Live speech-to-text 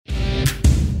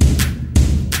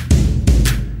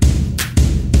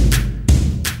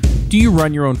Do you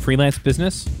run your own freelance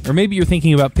business? Or maybe you're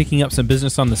thinking about picking up some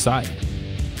business on the side?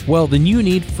 Well, then you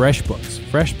need FreshBooks.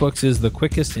 FreshBooks is the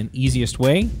quickest and easiest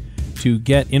way to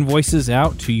get invoices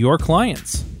out to your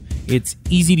clients. It's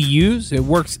easy to use. It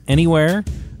works anywhere,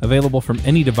 available from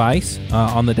any device,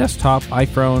 on the desktop,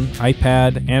 iPhone,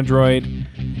 iPad, Android,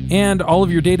 and all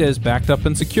of your data is backed up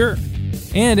and secure.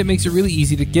 And it makes it really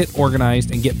easy to get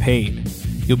organized and get paid.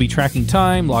 You'll be tracking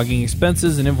time, logging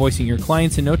expenses, and invoicing your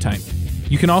clients in no time.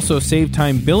 You can also save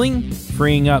time billing,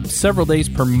 freeing up several days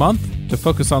per month to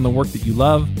focus on the work that you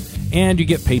love, and you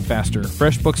get paid faster.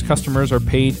 FreshBooks customers are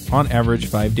paid on average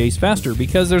 5 days faster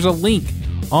because there's a link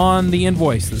on the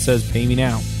invoice that says pay me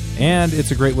now. And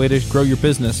it's a great way to grow your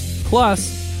business.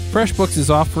 Plus, FreshBooks is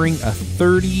offering a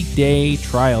 30-day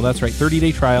trial. That's right,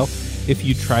 30-day trial if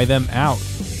you try them out.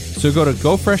 So go to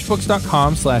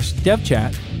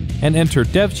gofreshbooks.com/devchat and enter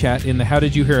devchat in the How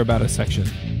Did You Hear About Us section.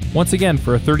 Once again,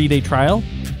 for a 30-day trial,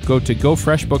 go to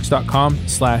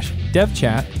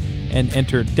gofreshbooks.com/devchat and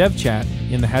enter devchat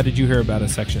in the How Did You Hear About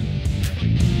Us section.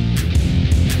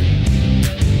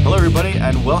 Hello, everybody,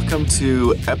 and welcome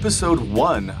to episode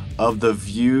 1 of the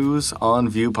Views on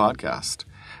Vue podcast.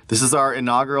 This is our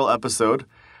inaugural episode.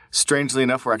 Strangely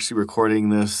enough, we're actually recording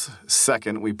this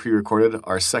second. We pre-recorded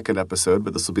our second episode,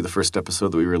 but this will be the first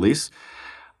episode that we release.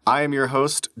 I am your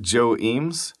host, Joe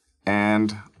Eames,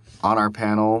 and on our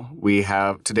panel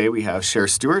today we have Cher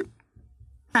Stewart.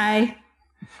 Hi.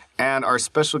 And our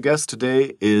special guest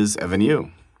today is Evan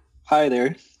Yu. Hi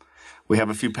there. We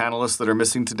have a few panelists that are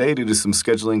missing today due to some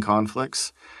scheduling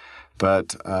conflicts,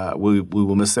 but we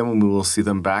will miss them and we will see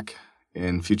them back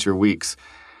in future weeks.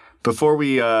 Before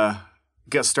we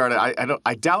get started,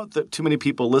 I doubt that too many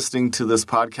people listening to this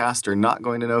podcast are not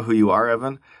going to know who you are,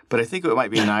 Evan, but I think it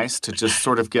might be nice to just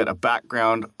sort of get a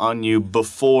background on you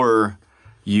before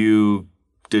you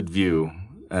did Vue.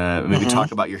 Maybe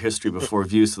talk about your history before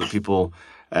Vue so that people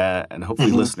and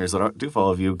hopefully listeners that do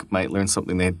follow Vue might learn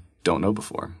something they don't know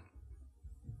before.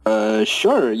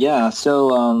 Sure, yeah.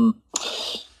 So,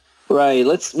 right,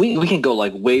 we can go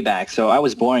like way back. So I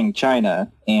was born in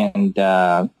China, and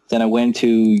then I went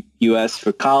to U.S.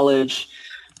 for college.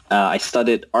 I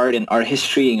studied art and art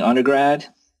history in undergrad.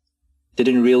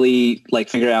 Didn't really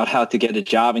figure out how to get a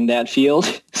job in that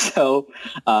field. So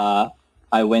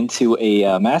I went to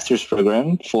a master's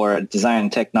program for design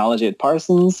and technology at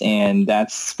Parsons, and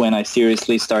that's when I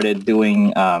seriously started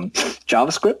doing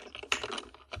JavaScript.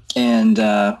 And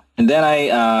then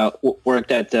I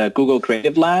worked at Google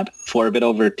Creative Lab for a bit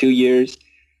over 2 years.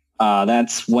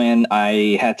 That's when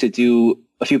I had to do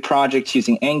a few projects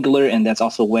using Angular, and that's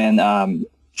also when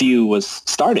Vue was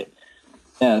started.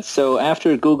 So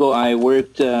after Google, I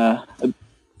worked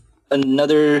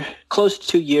another close to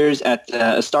 2 years at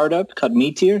a startup called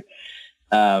Meteor.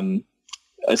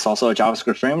 It's also a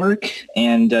JavaScript framework.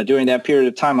 And during that period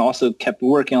of time, I also kept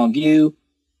working on Vue.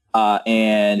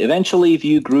 And eventually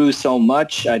Vue grew so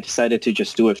much, I decided to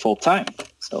just do it full time.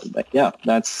 So, but yeah,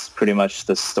 that's pretty much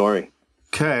the story.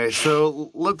 Okay, so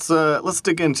let's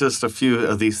dig into just a few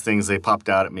of these things. They popped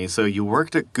out at me. So you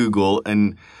worked at Google,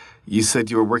 and you said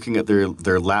you were working at their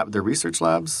research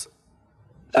labs?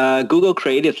 Google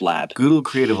Creative Lab. Google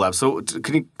Creative Lab. So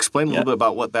can you explain a little bit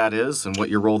about what that is and what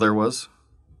your role there was?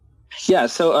 Yeah,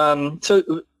 so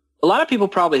a lot of people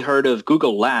probably heard of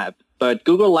Google Lab, but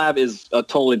Google Lab is a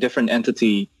totally different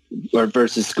entity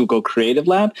versus Google Creative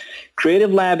Lab.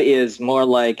 Creative Lab is more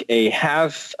like a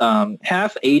half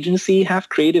agency, half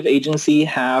creative agency,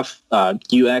 half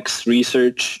UX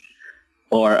research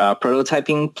or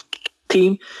prototyping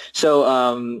team.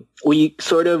 So we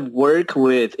sort of work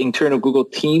with internal Google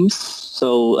teams.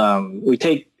 So we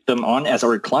take them on as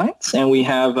our clients, and we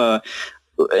have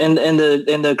and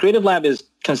the Creative Lab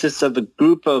consists of a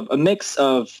mix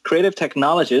of creative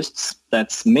technologists.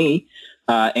 That's me,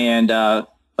 and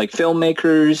like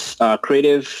filmmakers,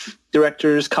 creative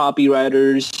directors,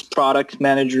 copywriters, product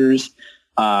managers.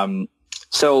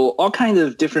 So all kinds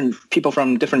of different people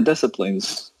from different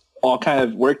disciplines all kind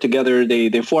of work together.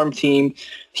 They form teams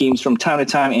from time to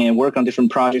time and work on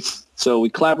different projects. So we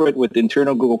collaborate with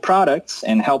internal Google products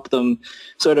and help them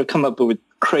sort of come up with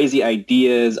crazy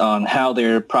ideas on how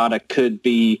their product could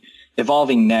be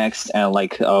evolving next, and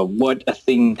what a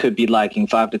thing could be like in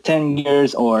 5 to 10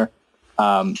 years, or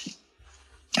how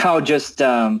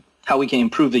we can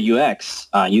improve the UX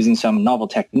using some novel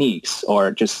techniques, or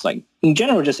just in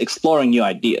general, just exploring new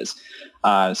ideas.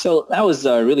 So that was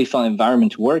a really fun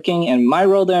environment to work in. And my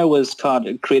role there was called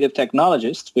creative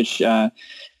technologist, which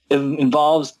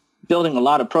involves building a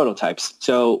lot of prototypes.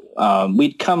 So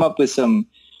we'd come up with some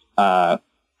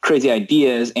crazy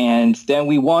ideas, and then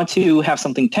we want to have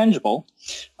something tangible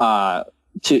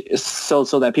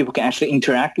so that people can actually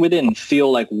interact with it and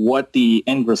feel like what the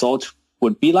end result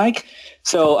would be like.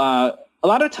 So a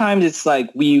lot of times it's like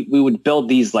we would build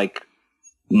these like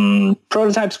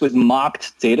prototypes with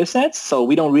mocked data sets. So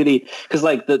we don't really, because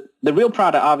like the real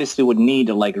product obviously would need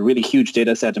like a really huge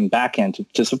data set and backend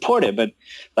to support it. But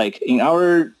like in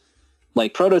our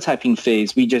like prototyping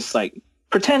phase, we just like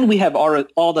pretend we have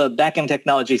all the backend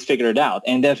technologies figured out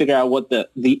and then figure out what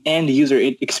the end user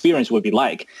experience would be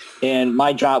like. And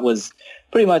my job was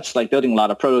pretty much like building a lot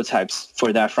of prototypes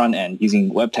for that front end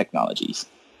using web technologies.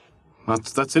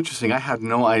 That's interesting. I had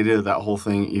no idea that whole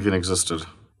thing even existed.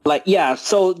 Like, yeah,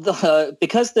 so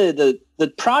because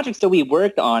the projects that we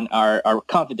worked on are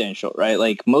confidential, right?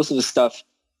 Like most of the stuff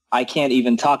I can't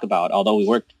even talk about, although we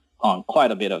worked on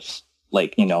quite a bit of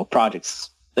like, projects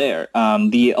there.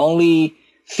 The only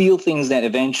few things that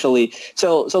eventually,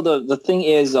 so the thing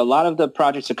is a lot of the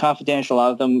projects are confidential. A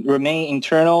lot of them remain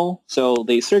internal. So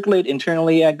they circulate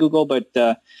internally at Google, but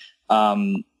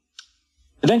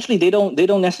eventually they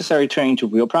don't necessarily turn into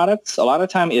real products. A lot of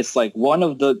time it's like one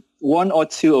or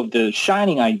two of the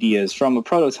shining ideas from a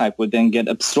prototype would then get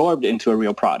absorbed into a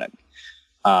real product.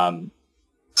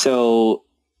 So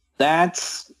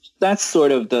that's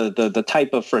sort of the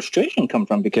type of frustration come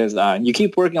from, because you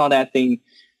keep working on that thing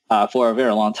for a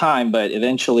very long time, but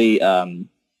eventually you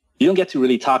don't get to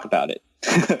really talk about it.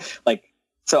 Like,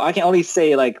 so I can only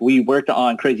say like we worked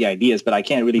on crazy ideas, but I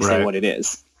can't really say what it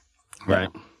is. Right.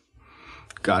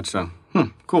 Gotcha.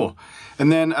 Cool.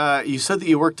 And then you said that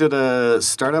you worked at a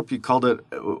startup. You called it,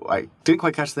 I didn't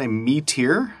quite catch the name,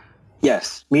 Meteor?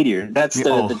 Yes, Meteor. That's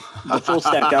the full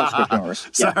stack JavaScript framework.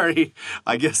 Sorry.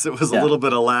 I guess it was a little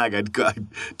bit of lag. I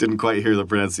didn't quite hear the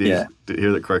pronunciation, didn't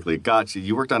hear that correctly. Gotcha.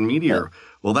 You worked on Meteor. Yeah.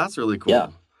 Well, that's really cool. Yeah.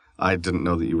 I didn't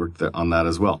know that you worked on that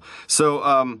as well.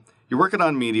 So you're working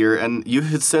on Meteor, and you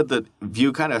had said that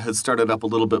Vue kind of had started up a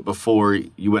little bit before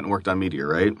you went and worked on Meteor,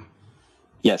 right?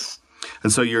 Yes.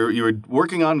 And so you were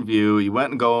working on Vue. You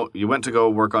went to go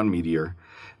work on Meteor,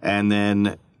 and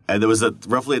then there was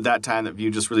roughly at that time that Vue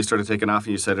just really started taking off,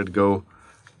 and you decided to go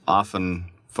off and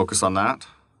focus on that.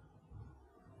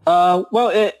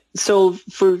 So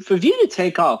for Vue to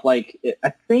take off, like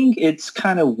I think it's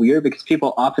kind of weird because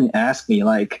people often ask me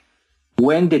like,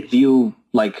 when did Vue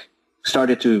like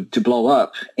started to blow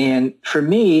up? And for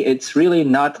me, it's really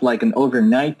not like an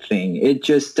overnight thing. It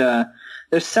just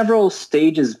there's several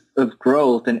stages of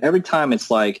growth, and every time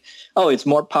it's like, oh, it's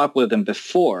more popular than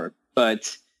before.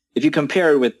 But if you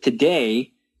compare it with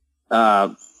today,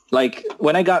 like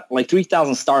when I got like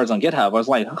 3,000 stars on GitHub, I was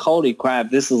like, holy crap,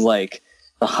 this is like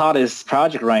the hottest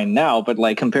project right now. But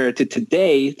like compared to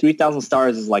today, 3,000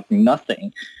 stars is like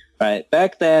nothing, right?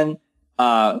 Back then,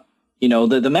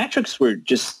 the metrics were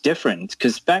just different,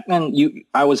 because back then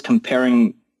I was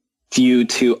comparing Vue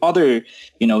to other,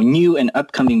 new and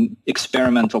upcoming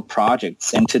experimental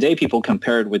projects. And today people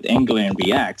compare it with Angular and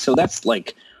React. So that's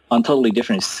like on totally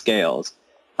different scales.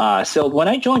 So when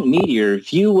I joined Meteor,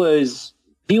 Vue was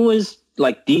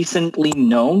like decently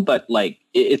known, but like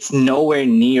it's nowhere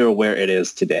near where it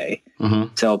is today.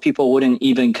 Mm-hmm. So people wouldn't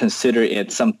even consider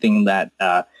it something that,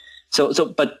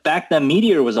 but back then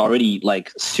Meteor was already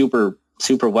like super,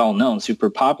 super well known, super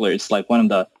popular. It's like one of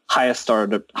the highest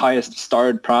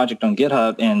starred project on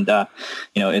GitHub, and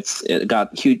it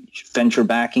got huge venture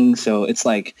backing. So it's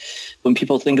like when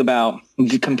people think about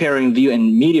comparing Vue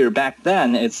and Meteor back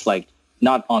then, it's like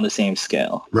not on the same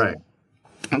scale. Right.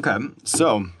 Okay.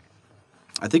 So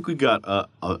I think we got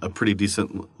a pretty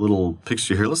decent little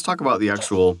picture here. Let's talk about the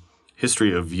actual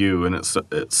history of Vue in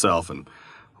itself and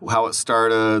how it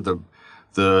started,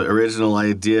 the original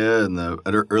idea and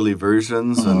the early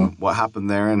versions, and what happened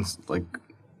there, and like.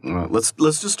 Let's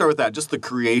just start with that. Just the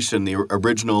creation, the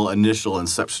original, initial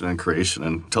inception and creation,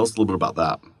 and tell us a little bit about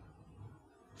that.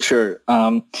 Sure.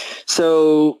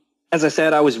 So as I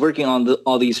said, I was working on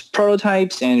all these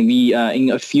prototypes, and we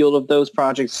in a field of those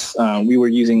projects, we were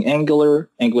using Angular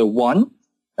 1.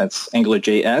 That's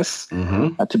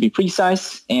AngularJS, to be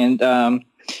precise. And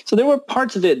so there were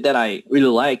parts of it that I really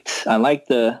liked. I liked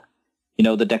the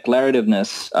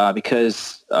declarativeness,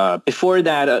 because before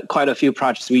that, quite a few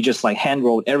projects, we just like hand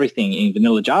wrote everything in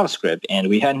vanilla JavaScript, and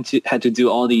we had to do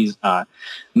all these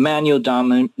manual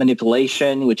DOM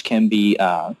manipulation, which can be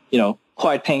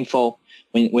quite painful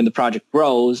when the project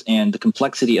grows, and the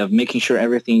complexity of making sure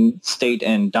everything state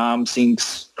and DOM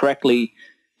syncs correctly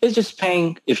is just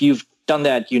pain. If you've done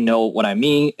that, you know what I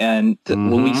mean. And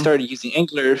when we started using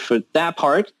Angular for that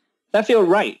part, that feels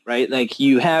right? Like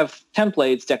you have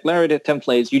templates, declarative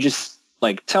templates. You just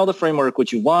like tell the framework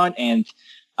what you want, and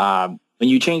when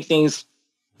you change things,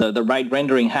 the right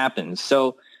rendering happens.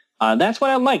 So That's what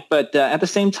I like. But at the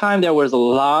same time, there was a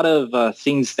lot of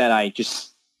things that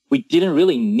we didn't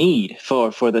really need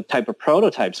for the type of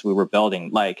prototypes we were building,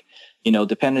 like,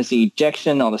 dependency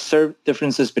injection, all the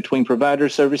differences between provider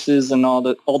services and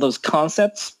all those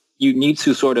concepts you need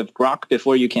to sort of grok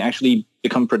before you can actually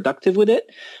become productive with it.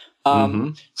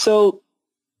 So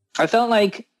I felt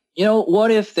like, what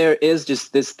if there is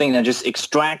just this thing that just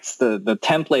extracts the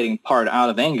templating part out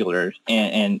of Angular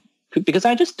and because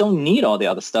I just don't need all the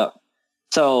other stuff.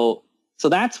 So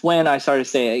that's when I started to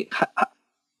say,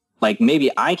 like,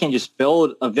 maybe I can just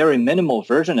build a very minimal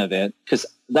version of it because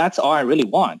that's all I really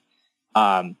want.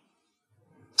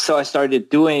 So I started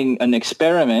doing an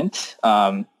experiment.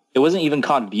 It wasn't even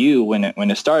called Vue when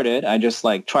it started. I just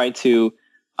like tried to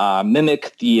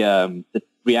mimic the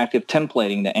reactive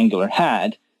templating that Angular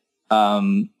had.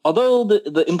 Although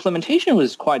the implementation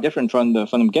was quite different from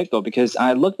the get-go, because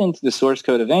I looked into the source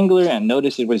code of Angular and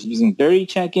noticed it was using dirty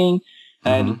checking,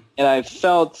 and I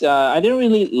felt I didn't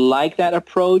really like that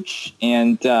approach,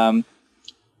 and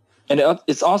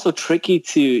it's also tricky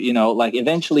to like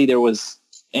eventually there was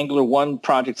Angular 1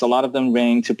 projects, a lot of them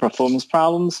ran into performance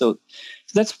problems, so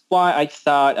that's why I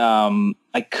thought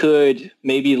I could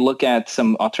maybe look at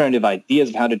some alternative ideas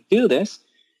of how to do this.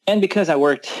 And because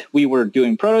we were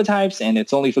doing prototypes and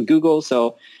it's only for Google,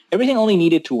 so everything only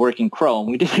needed to work in Chrome.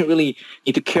 We didn't really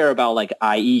need to care about like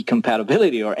IE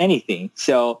compatibility or anything.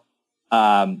 So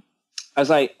I was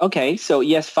like, okay, so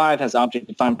ES5 has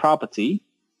object-defined property.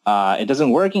 It doesn't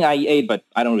work in IE8, but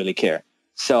I don't really care.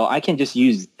 So I can just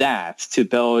use that to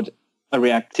build a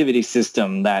reactivity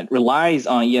system that relies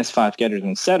on ES5 getters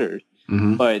and setters,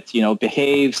 but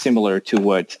behaves similar to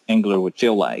what Angular would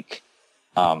feel like.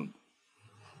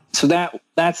 So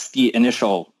that's the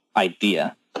initial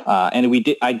idea, and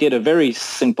I did a very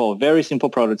simple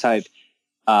prototype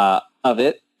of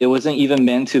it. It wasn't even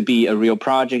meant to be a real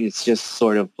project. It's just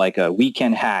sort of like a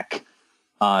weekend hack.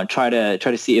 Try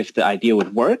to see if the idea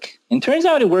would work, and turns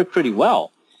out it worked pretty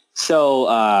well.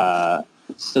 So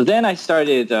then I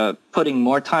started putting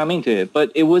more time into it,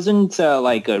 but it wasn't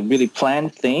like a really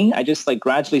planned thing. I just like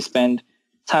gradually spent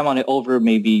time on it over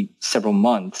maybe several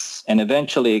months, and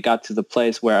eventually it got to the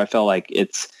place where I felt like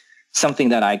it's something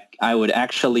that I would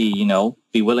actually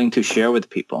be willing to share with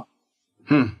people.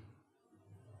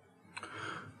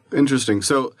 Interesting.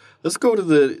 So let's go to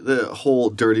the whole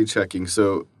dirty checking.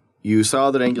 So you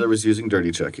saw that Angular was using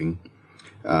dirty checking.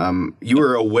 You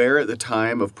were aware at the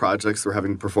time of projects that were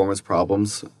having performance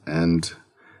problems, and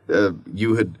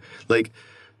you had like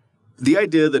the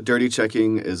idea that dirty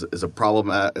checking is a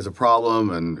problem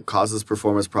and causes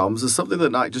performance problems is something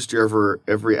that not just your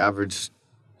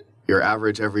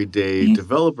average everyday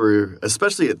developer,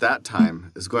 especially at that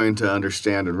time, is going to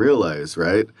understand and realize,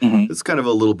 right? It's kind of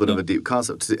a little bit of a deep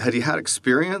concept. Had you had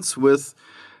experience with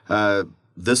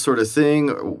this sort of thing?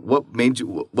 What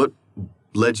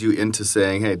led you into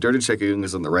saying, hey, dirty checking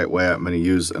isn't the right way, I'm going to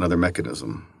use another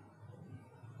mechanism?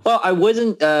 Well, it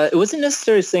wasn't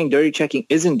necessarily saying dirty checking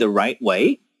isn't the right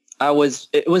way.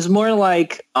 It was more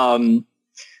like,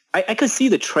 I could see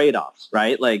the trade-offs,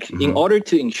 right? Like in order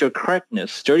to ensure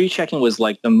correctness, dirty checking was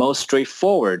like the most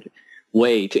straightforward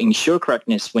way to ensure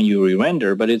correctness when you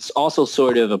re-render, but it's also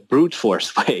sort of a brute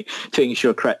force way to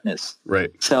ensure correctness. Right.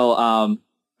 So,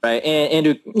 right. And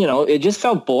it just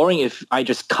felt boring if I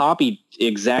just copied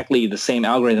exactly the same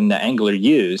algorithm that Angular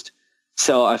used.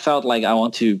 So I felt like I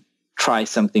want to try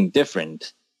something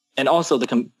different. And also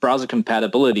the browser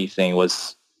compatibility thing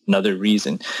was another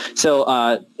reason. So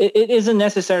it isn't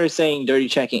necessarily saying dirty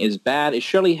checking is bad. It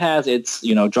surely has its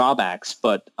drawbacks,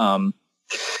 but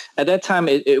at that time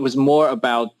it was more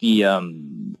about the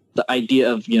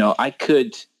idea of I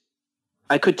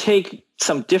could take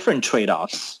some different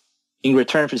trade-offs in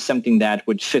return for something that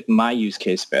would fit my use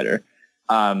case better.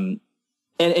 And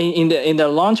in the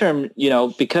long term,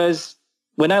 because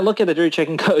when I look at the dirty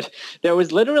checking code, there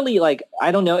was literally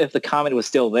I don't know if the comment was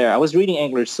still there. I was reading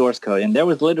Angular's source code, and there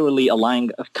was literally a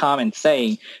line of comment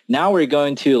saying, now we're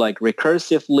going to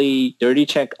recursively dirty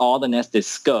check all the nested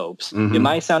scopes. It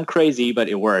might sound crazy, but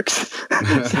it works.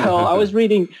 So I was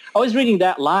reading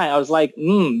that line. I was like,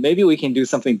 maybe we can do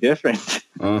something different.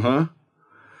 Gotcha.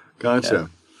 Yeah.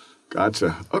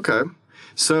 Gotcha. Okay.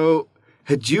 So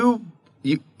had you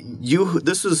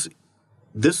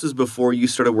this was before you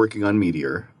started working on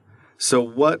Meteor. So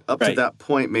what to that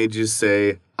point made you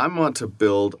say, I want to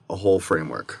build a whole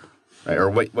framework? Right? Or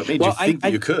what made you think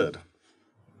that you could?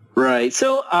 Right.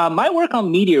 So my work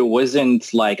on Meteor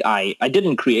wasn't like I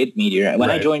didn't create Meteor. When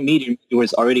I joined Meteor, it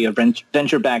was already a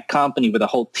venture-backed company with a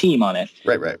whole team on it.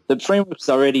 Right. The framework's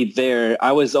already there.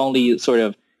 I was only sort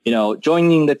of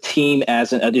joining the team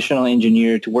as an additional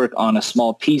engineer to work on a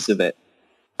small piece of it.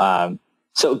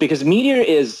 So because Meteor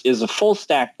is a full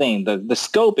stack thing, the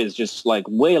scope is just like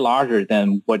way larger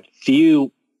than what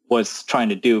Vue was trying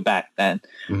to do back then,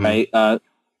 right?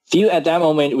 Vue at that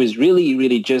moment was really,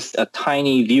 really just a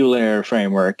tiny Vue layer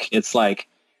framework. It's like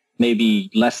maybe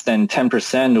less than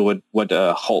 10% of what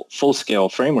a whole full-scale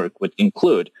framework would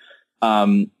include.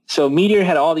 So Meteor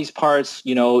had all these parts.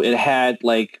 It had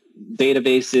like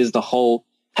databases, the whole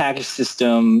package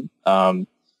system,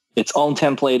 its own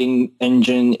templating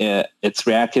engine, its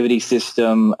reactivity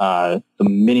system, the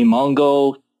mini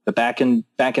Mongo, the backend,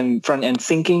 front-end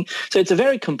syncing. So it's a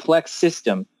very complex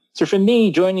system. So for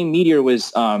me, joining Meteor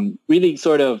was really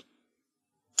sort of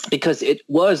because it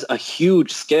was a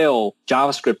huge scale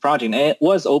JavaScript project, and it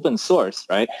was open source,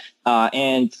 right?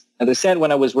 And as I said,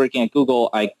 when I was working at Google,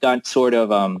 I got sort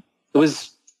of, it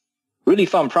was really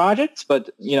fun projects, but,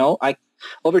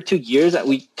 over 2 years that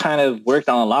we kind of worked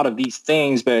on a lot of these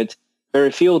things, but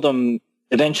very few of them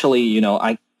eventually,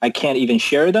 I can't even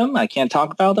share them. I can't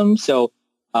talk about them. So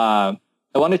I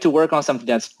wanted to work on something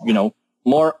that's,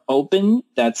 more open,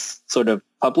 that's sort of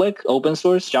public, open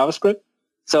source JavaScript.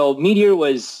 So Meteor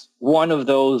was one of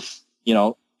those,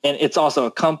 and it's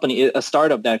also a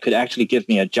startup that could actually give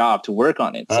me a job to work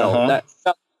on it. So that's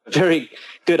a very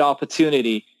good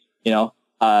opportunity,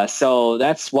 so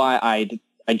that's why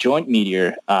I joined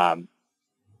Meteor.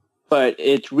 But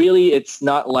it's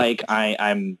not like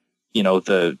I'm,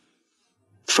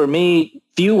 for me,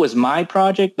 Vue was my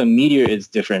project, but Meteor is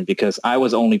different because I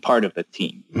was only part of the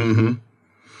team. Mm-hmm.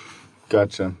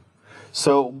 Gotcha.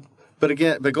 So, but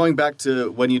going back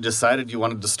to when you decided you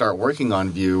wanted to start working on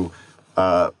Vue,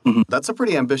 that's a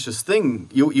pretty ambitious thing.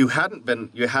 You hadn't been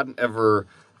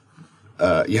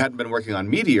working on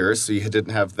Meteor, so you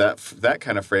didn't have that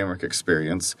kind of framework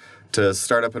experience. To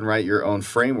start up and write your own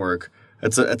framework,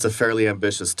 it's a fairly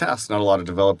ambitious task. Not a lot of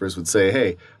developers would say,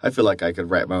 "Hey, I feel like I could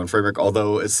write my own framework."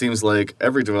 Although it seems like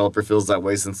every developer feels that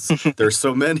way since there's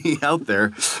so many out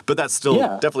there. But that's still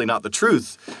definitely not the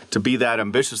truth. To be that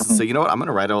ambitious and say, "You know what? I'm going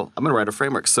to write a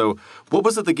framework." So, what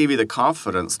was it that gave you the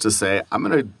confidence to say, "I'm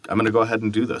going to go ahead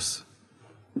and do this"?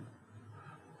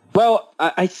 Well,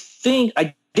 I think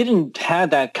I didn't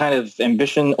have that kind of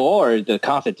ambition or the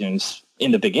confidence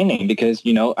in the beginning because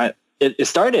it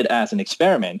started as an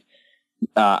experiment.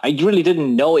 I really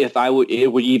didn't know if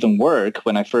it would even work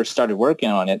when I first started working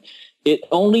on it. It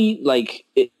only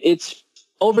it's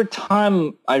over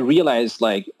time I realized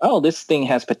this thing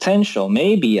has potential.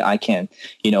 Maybe I can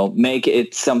make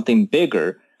it something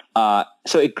bigger.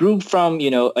 So it grew from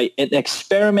an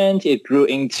experiment. It grew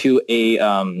into a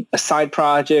side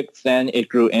project. Then it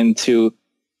grew into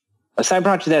a side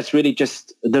project that's really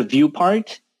just the Vue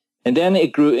part. And then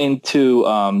it grew into,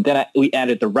 we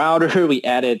added the router, we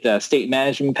added the state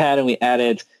management pattern, we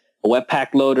added a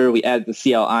Webpack loader, we added the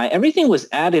CLI. Everything was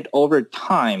added over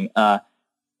time.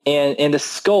 And the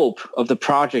scope of the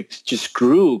project just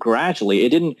grew gradually.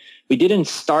 We didn't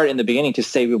start in the beginning to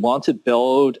say we want to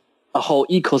build a whole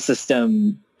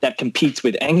ecosystem that competes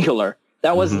with Angular.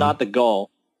 That was not the goal.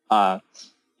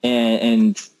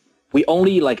 And we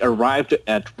only arrived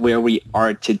at where we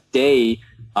are today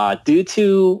due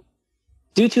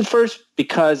to first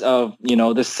because of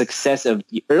the success of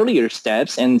the earlier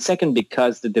steps, and second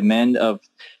because the demand of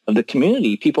the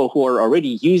community, people who are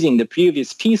already using the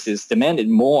previous pieces demanded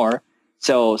more.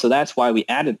 So that's why we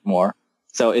added more.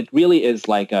 So it really is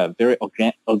like a very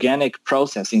organic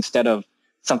process instead of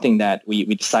something that we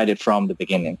decided from the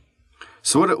beginning.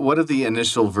 So what did the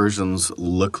initial versions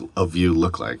of Vue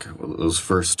look like? Those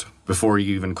first, before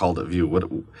you even called it Vue,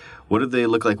 what did they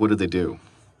look like? What did they do?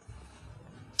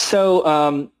 So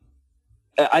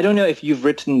I don't know if you've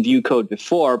written Vue code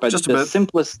before, but the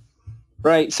simplest,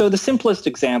 right? So the simplest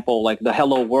example, like the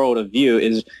hello world of Vue,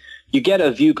 is you get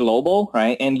a Vue global,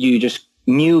 right? And you just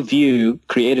new Vue,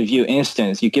 create a Vue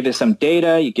instance. You give it some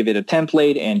data, you give it a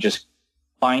template, and just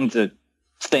binds the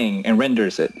thing and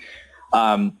renders it.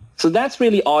 So that's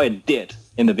really all it did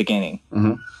in the beginning.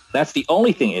 Mm-hmm. That's the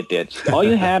only thing it did. All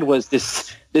you had was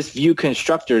this Vue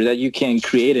constructor that you can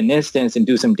create an instance and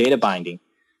do some data binding.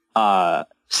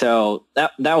 So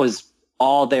that was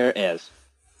all there is.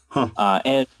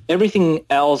 And everything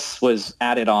else was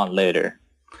added on later.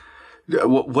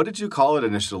 What did you call it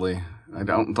initially? I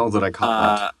don't know that I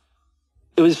caught that.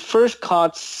 It was first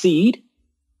called Seed.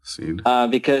 Seed.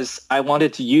 Because I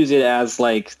wanted to use it as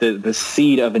like the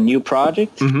seed of a new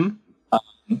project.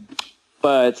 Mm-hmm.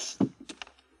 But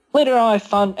later on, I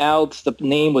found out the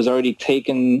name was already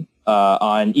taken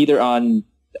either on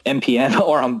NPM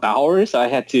or on Bower, so I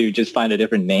had to just find a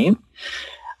different name.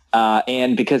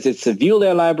 And because it's a Vue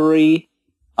layer library,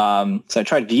 so I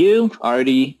tried Vue,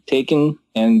 already taken,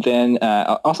 and then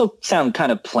also sound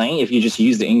kind of plain if you just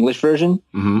use the English version.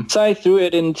 Mm-hmm. So I threw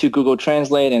it into Google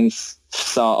Translate and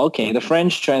saw, okay, the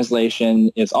French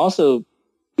translation is also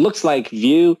looks like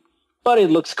Vue, but it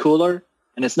looks cooler,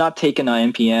 and it's not taken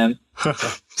on NPM.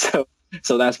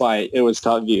 So that's why it was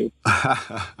called Vue.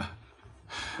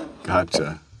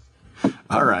 Gotcha.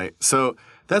 All right. So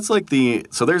that's like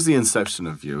so there's the inception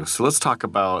of Vue. So let's talk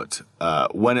about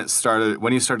when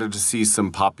you started to see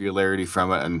some popularity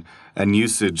from it and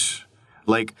usage.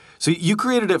 Like, so you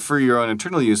created it for your own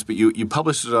internal use, but you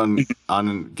published it on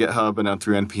GitHub and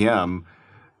through NPM.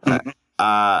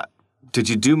 Did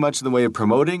you do much in the way of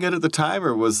promoting it at the time,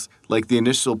 or was like the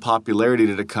initial popularity,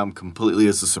 did it come completely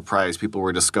as a surprise? People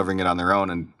were discovering it on their own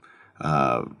and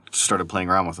started playing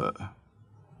around with it.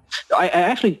 I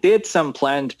actually did some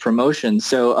planned promotion.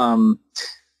 So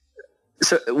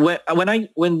when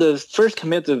the first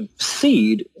commit of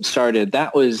Seed started,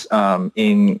 that was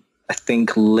in I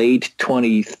think late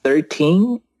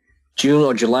 2013, June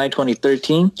or July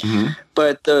 2013. Mm-hmm.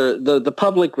 But the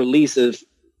public release of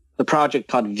the project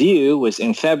called Vue was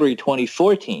in February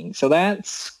 2014. So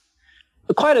that's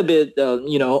quite a bit,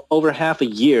 over half a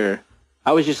year.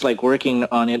 I was just like working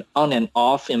on it on and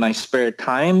off in my spare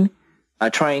time,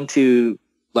 trying to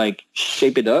like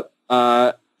shape it up.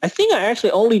 I think I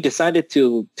actually only decided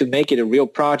to make it a real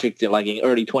project like in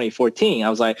early 2014.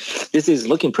 I was like, this is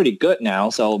looking pretty good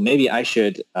now, so maybe I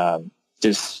should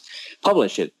just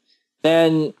publish it.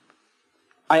 Then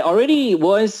I already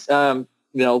was,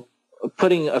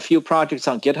 putting a few projects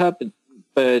on GitHub,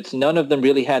 but none of them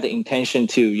really had the intention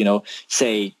to,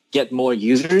 say, get more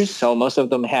users. So most of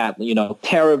them had,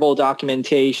 terrible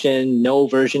documentation, no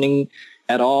versioning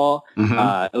at all.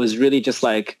 Mm-hmm. It was really just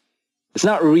like, it's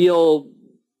not real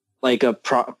like a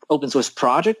open source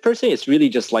project per se. It's really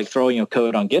just like throwing your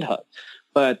code on GitHub.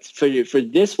 But for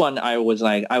this one, I was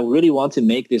like, I really want to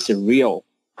make this a real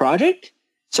project.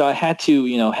 So I had to,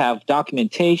 have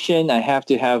documentation. I have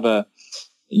to have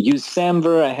use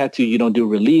Samver. I had to, do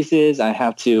releases. I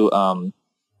have to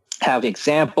have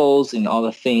examples and all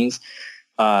the things.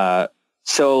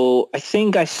 So I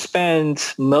think I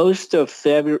spent most of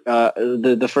February,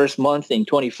 the first month in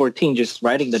 2014 just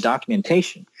writing the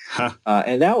documentation. Huh.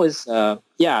 And that was, so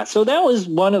that was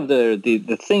one of the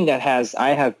thing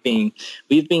that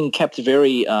we've been kept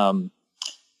very,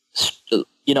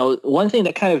 one thing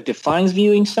that kind of defines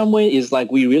Vue in some way is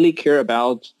like we really care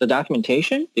about the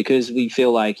documentation, because we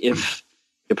feel like if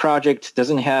your project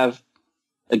doesn't have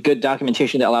a good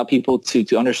documentation that allow people to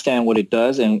understand what it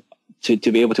does and to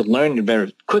be able to learn it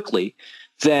very quickly,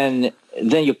 then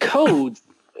your code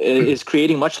is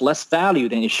creating much less value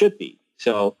than it should be.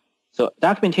 So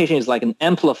documentation is like an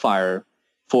amplifier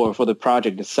for the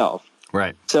project itself.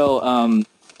 Right. So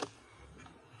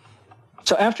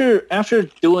so after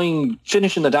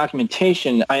finishing the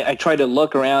documentation, I tried to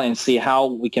look around and see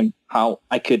how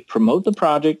I could promote the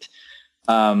project.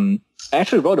 I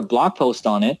actually wrote a blog post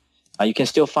on it. You can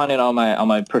still find it on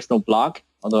my personal blog,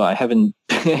 although I haven't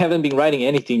been writing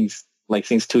anything like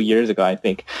since 2 years ago, I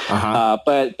think. Uh-huh.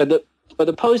 But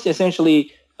the post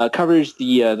essentially covers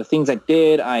the things I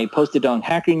did. I posted on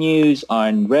Hacker News,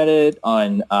 on Reddit,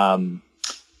 on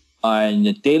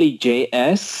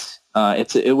Daily.js.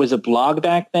 It was a blog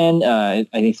back then.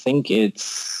 I think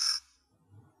it's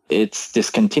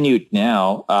discontinued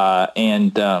now.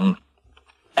 And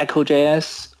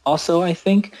Echo.js also, I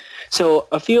think. So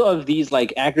a few of these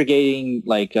like aggregating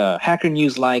like Hacker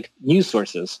News like news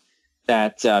sources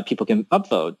that people can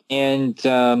upvote. And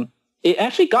it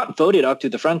actually got voted up to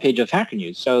the front page of Hacker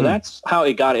News. So that's how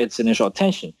it got its initial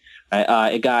attention.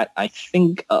 It got, I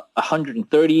think,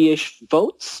 130-ish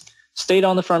votes, stayed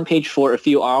on the front page for a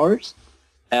few hours.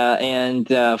 And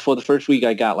for the first week,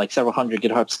 I got like several hundred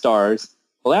GitHub stars.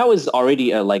 Well, that was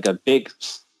already a big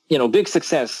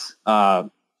success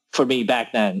for me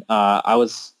back then. I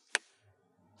was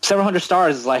several hundred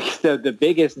stars is like the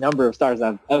biggest number of stars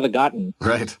I've ever gotten.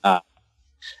 Right.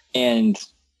 And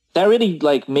that really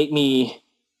like made me,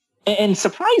 and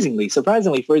surprisingly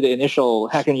for the initial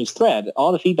Hacker News thread,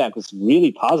 all the feedback was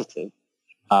really positive.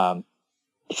 I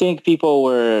think people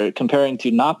were comparing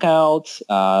to Knockout.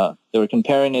 They were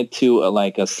comparing it to a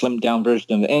slimmed down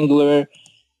version of Angular,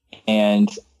 and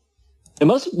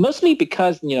mostly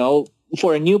because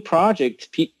for a new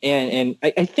project, and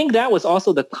I think that was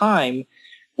also the time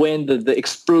when the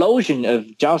explosion of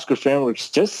JavaScript frameworks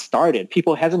just started.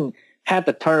 People hasn't had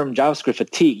the term JavaScript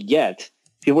fatigue yet.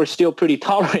 People were still pretty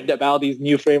tolerant about these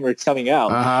new frameworks coming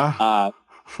out. Uh-huh.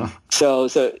 So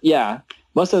yeah.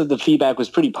 most of the feedback was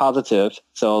pretty positive.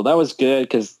 So that was good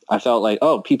because I felt like,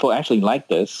 oh, people actually like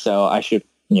this. So I should,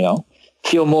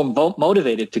 feel more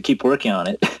motivated to keep working on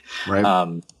it.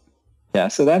 Right. Yeah.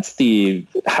 So that's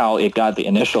how it got the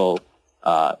initial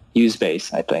use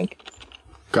base, I think.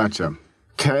 Gotcha.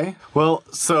 Okay. Well,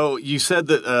 so you said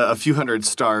that a few hundred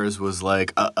stars was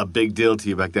like a big deal to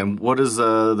you back then. What is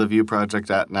the Vue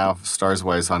project at now,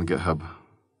 stars-wise, on GitHub?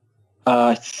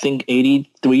 I think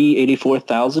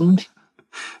 84,000.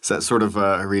 Does that sort of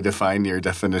redefine your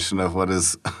definition of what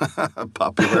is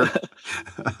popular?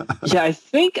 Yeah, I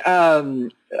think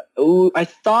I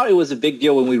thought it was a big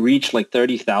deal when we reached like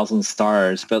 30,000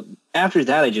 stars, but after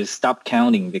that I just stopped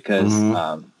counting because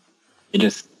it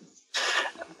just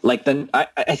like then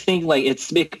I think like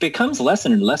it becomes less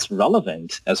and less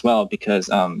relevant as well because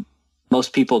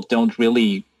most people don't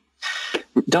really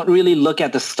look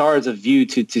at the stars of Vue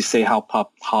to say how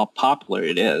popular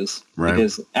it is. Right.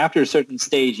 Because after a certain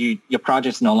stage, your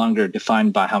project's no longer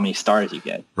defined by how many stars you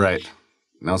get. Right.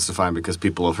 Now it's defined because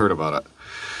people have heard about it.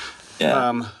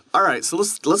 Yeah. All right. So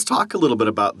let's talk a little bit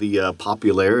about the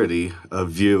popularity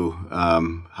of Vue,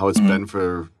 how it's been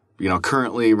for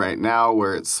currently right now,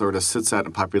 where it sort of sits at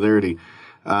in popularity.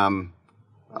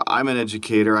 I'm an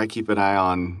educator. I keep an eye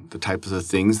on the types of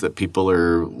things that people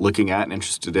are looking at and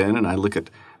interested in, and I look at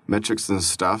metrics and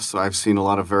stuff. So I've seen a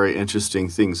lot of very interesting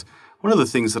things. One of the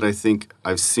things that I think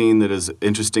I've seen that is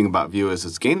interesting about Vue is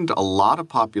it's gained a lot of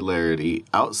popularity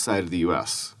outside of the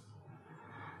U.S.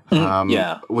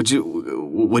 Yeah. Would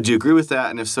you agree with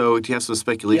that? And if so, do you have some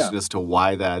speculation as to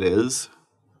why that is?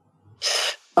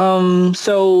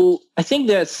 So I think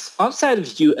that's outside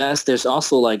of US, there's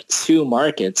also like two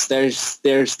markets. There's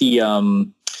the,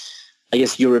 I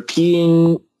guess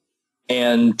European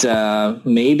and,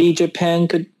 maybe Japan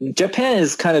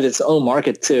is kind of its own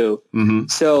market too. Mm-hmm.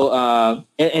 So,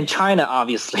 and China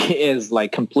obviously is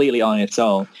like completely on its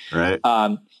own. Right.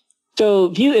 So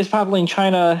Vue is popular in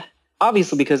China,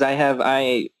 obviously because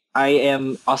I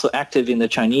am also active in the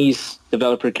Chinese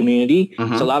developer community.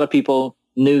 Mm-hmm. So a lot of people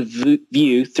knew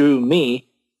Vue through me,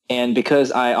 and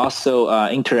because I also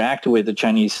interact with the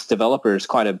Chinese developers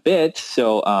quite a bit,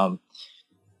 so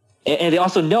and they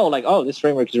also know like, oh, this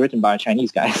framework is written by a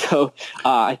Chinese guy. So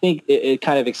I think it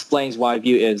kind of explains why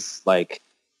Vue is like,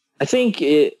 I think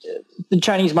the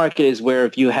Chinese market is where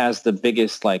Vue has the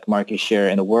biggest like market share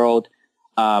in the world,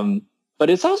 but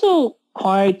it's also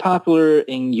quite popular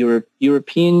in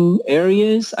European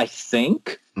areas, I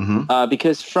think. Mm-hmm.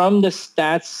 Because from the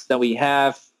stats that we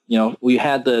have, we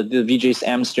had the VJs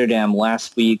Amsterdam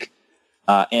last week,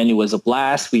 and it was a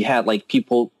blast. We had like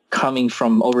people coming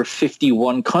from over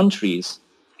 51 countries,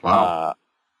 wow.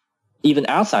 Even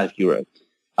outside of Europe.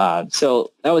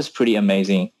 So that was pretty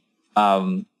amazing.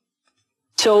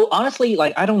 So honestly,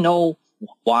 like I don't know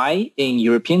why in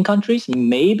European countries.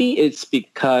 Maybe it's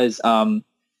because I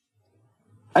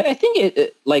think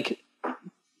it like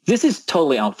this is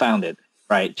totally unfounded.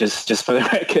 Right, just for the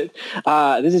record,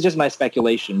 this is just my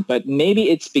speculation. But maybe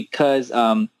it's because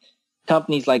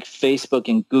companies like Facebook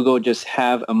and Google just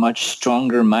have a much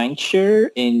stronger mindshare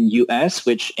in US,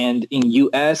 and in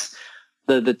US,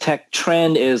 the tech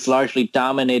trend is largely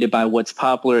dominated by what's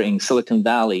popular in Silicon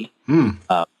Valley.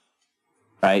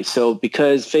 Right, so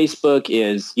because Facebook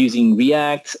is using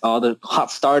React, all the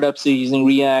hot startups are using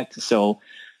React, so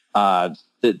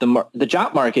the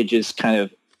job market just kind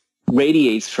of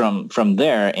radiates from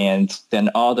there, and then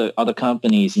all the other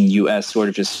companies in U.S. sort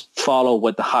of just follow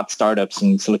what the hot startups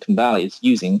in Silicon Valley is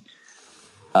using.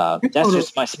 That's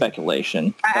just my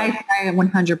speculation. I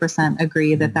 100%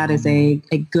 agree that is a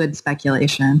good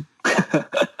speculation.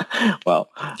 Well,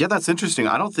 yeah, that's interesting.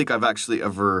 I don't think I've actually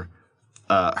ever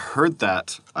heard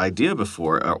that idea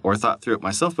before or thought through it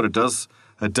myself, but it does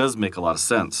make a lot of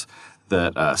sense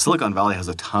that Silicon Valley has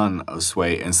a ton of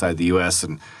sway inside the U.S.,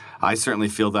 and I certainly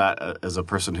feel that as a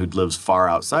person who lives far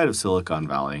outside of Silicon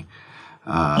Valley.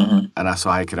 And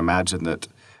so I can imagine that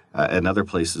in other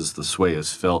places the sway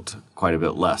is felt quite a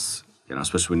bit less,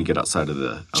 especially when you get outside of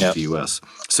the U.S.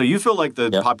 So you feel like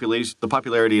the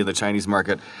popularity of the Chinese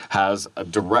market has a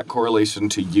direct correlation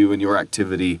to you and your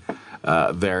activity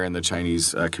there in the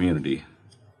Chinese community?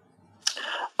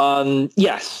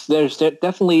 Yes, there's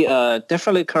definitely a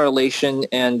correlation,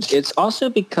 and it's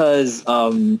also because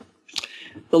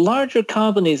the larger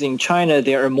companies in China,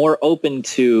 they are more open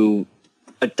to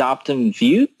adopting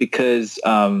Vue because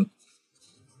I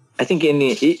think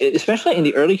especially in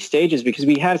the early stages, because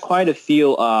we had quite a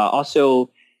few also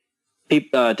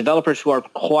developers who are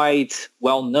quite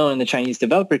well known in the Chinese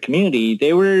developer community.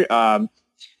 They were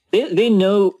they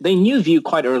knew Vue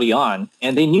quite early on,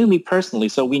 and they knew me personally,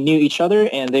 so we knew each other,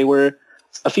 and they were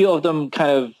a few of them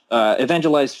kind of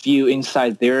evangelized Vue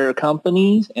inside their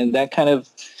companies, and that kind of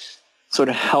sort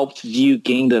of helped Vue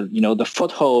gain the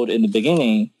foothold in the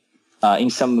beginning in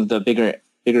some of the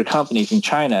bigger companies in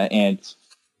China, and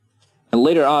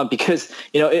later on, because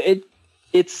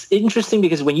it's interesting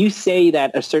because when you say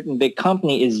that a certain big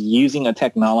company is using a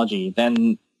technology,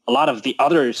 then a lot of the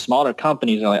other smaller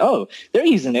companies are like, oh, they're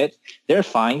using it, they're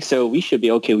fine, so we should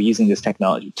be okay with using this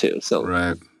technology too. So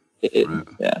right.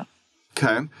 Yeah.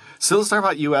 Okay, so let's talk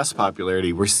about U.S.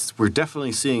 popularity. We're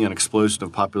definitely seeing an explosion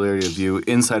of popularity of Vue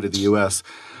inside of the U.S.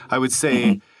 I would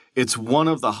say it's one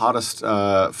of the hottest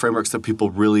frameworks that people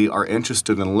really are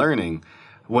interested in learning.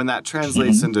 When that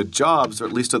translates into jobs, or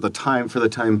at least for the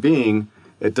time being,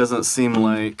 it doesn't seem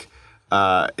like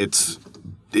its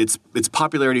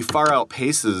popularity far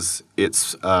outpaces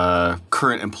its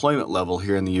current employment level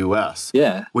here in the U.S.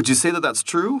 Yeah. Would you say that that's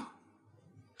true?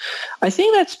 I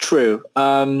think that's true.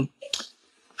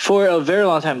 For a very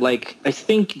long time, like I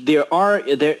think there.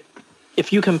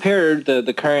 If you compare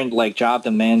the current like job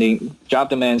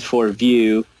demands for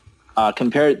Vue,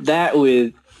 compare that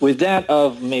with that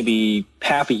of maybe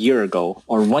half a year ago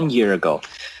or 1 year ago.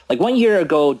 Like 1 year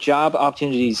ago, job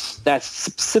opportunities that's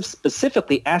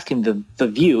specifically asking the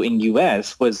Vue in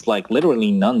US was like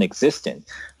literally non-existent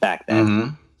back then.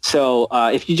 Mm-hmm. So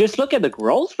if you just look at the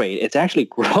growth rate, it's actually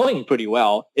growing pretty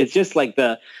well. It's just like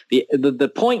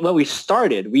the point where we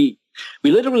started, we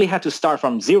literally had to start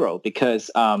from zero because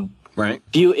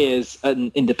Vue is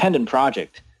an independent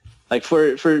project. Like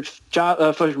for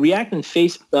React and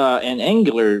and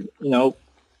Angular,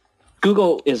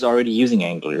 Google is already using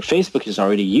Angular. Facebook is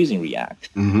already using React.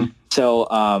 Mm-hmm. So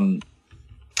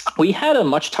we had a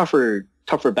much tougher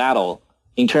battle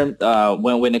in terms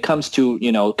when it comes to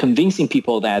convincing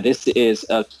people that this is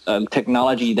a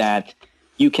technology that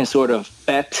you can sort of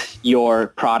bet your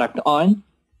product on.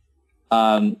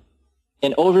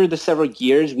 And over the several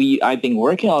years I've been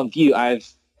working on Vue, I've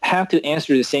had to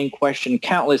answer the same question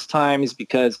countless times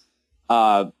because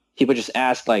people just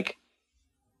ask like,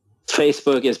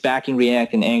 Facebook is backing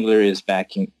React and Angular is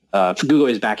backing Google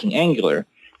is backing Angular.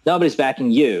 Nobody's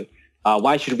backing you.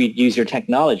 Why should we use your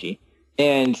technology?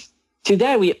 And to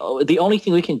that, the only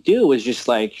thing we can do is just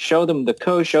like show them the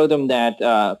code, show them that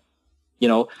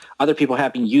other people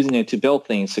have been using it to build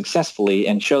things successfully,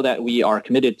 and show that we are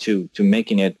committed to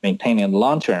making it, maintaining it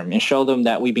long term, and show them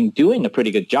that we've been doing a pretty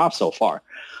good job so far.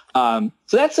 So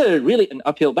that's really an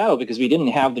uphill battle because we didn't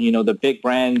have the big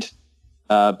brand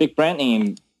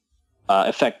name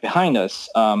effect behind us.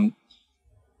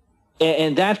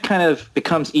 And that kind of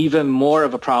becomes even more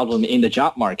of a problem in the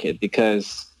job market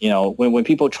because, when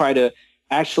people try to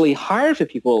actually hire for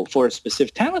people for a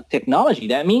specific talent technology,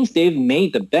 that means they've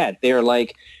made the bet. They're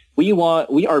like, we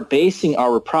are basing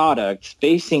our product,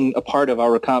 basing a part of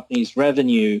our company's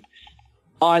revenue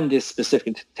on this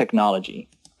specific technology.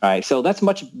 Right. So that's a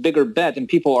much bigger bet, and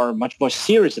people are much more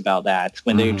serious about that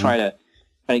when they try to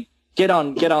get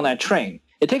on that train.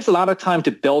 It takes a lot of time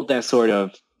to build that sort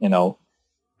of,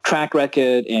 track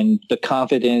record and the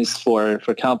confidence for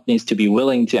companies to be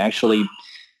willing to actually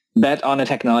bet on a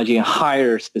technology and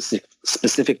hire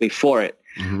specifically for it.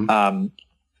 Mm-hmm.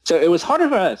 So it was harder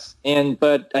for us,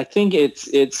 but I think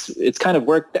it's kind of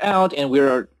worked out, and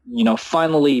we're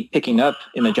finally picking up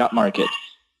in the job market.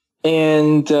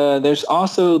 And there's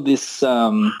also this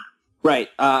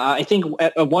I think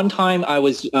at one time I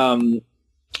was.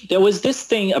 There was this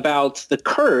thing about the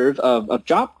curve of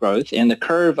job growth and the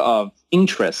curve of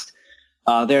interest.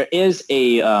 There is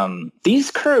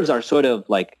these curves are sort of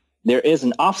like, there is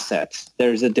an offset.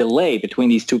 There's a delay between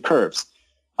these two curves.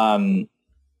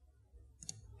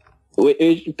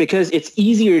 Because it's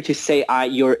easier to say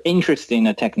you're interested in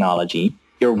a technology,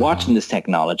 you're watching this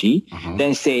technology,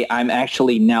 than say I'm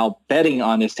actually now betting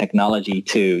on this technology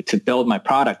to build my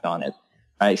product on it.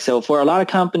 Right? So for a lot of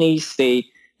companies, they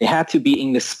had to be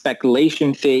in the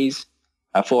speculation phase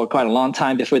for quite a long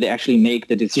time before they actually make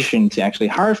the decision to actually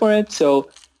hire for it.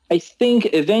 So I think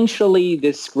eventually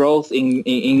this growth in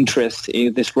interest,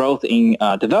 this growth in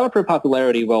developer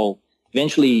popularity will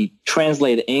eventually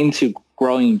translate into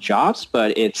growing jobs,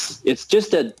 but it's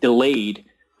just a delayed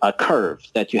curve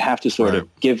that you have to sort of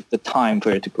give the time for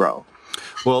it to grow.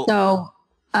 Well, so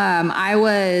I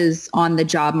was on the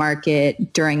job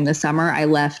market during the summer. I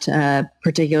left a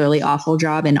particularly awful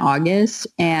job in August.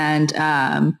 And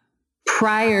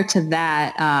prior to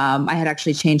that, I had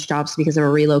actually changed jobs because of a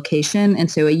relocation.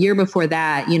 And so a year before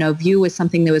that, Vue was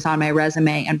something that was on my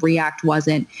resume and React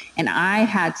wasn't. And I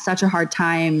had such a hard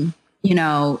time,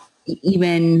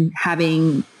 even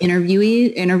having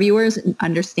interviewers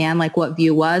understand like what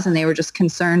Vue was, and they were just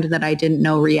concerned that I didn't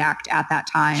know React at that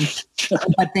time.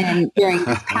 But then during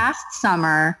this past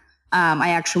summer, I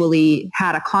actually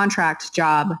had a contract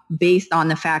job based on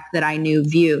the fact that I knew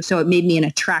Vue. So it made me an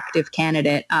attractive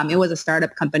candidate. It was a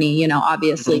startup company,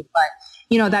 obviously,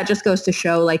 but that just goes to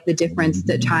show like the difference,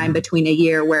 the time between a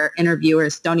year where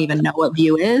interviewers don't even know what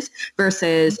Vue is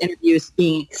versus interviews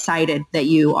being excited that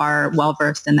you are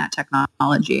well-versed in that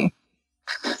technology.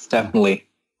 Definitely.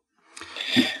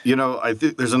 I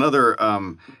think there's another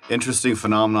interesting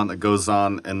phenomenon that goes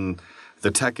on in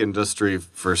the tech industry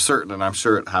for certain, and I'm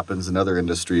sure it happens in other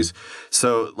industries.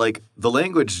 So like the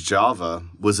language Java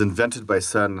was invented by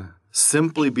Sun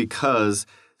simply because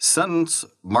Sun's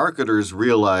marketers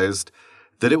realized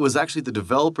that it was actually the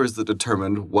developers that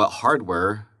determined what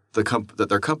hardware that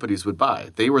their companies would buy.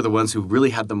 They were the ones who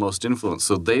really had the most influence.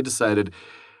 So they decided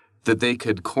that they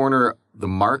could corner the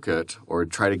market or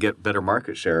try to get better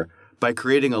market share by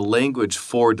creating a language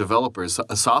for developers,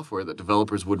 a software that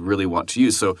developers would really want to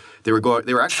use. So they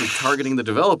were actually targeting the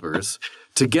developers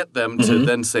to get them to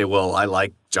then say, well, I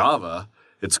like Java.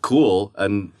 It's cool,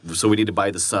 and so we need to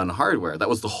buy the Sun hardware. That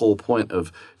was the whole point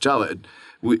of Java.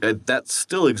 That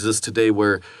still exists today,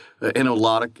 where in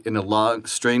a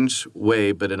strange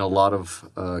way, but in a lot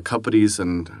of companies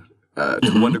and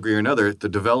to one degree or another, the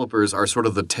developers are sort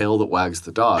of the tail that wags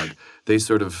the dog.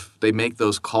 They make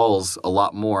those calls a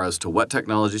lot more as to what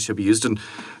technology should be used, and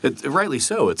rightly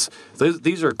so.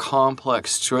 These are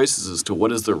complex choices as to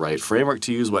what is the right framework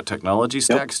to use, what technology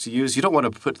stacks to use. You don't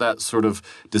want to put that sort of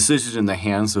decision in the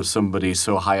hands of somebody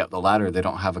so high up the ladder they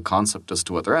don't have a concept as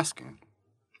to what they're asking.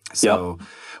 So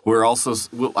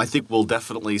I think we'll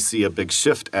definitely see a big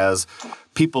shift as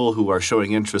people who are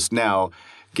showing interest now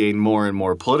gain more and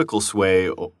more political sway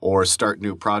or start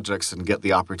new projects and get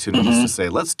the opportunities to say,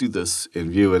 let's do this in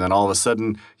Vue. And then all of a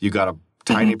sudden you got a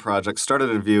tiny project started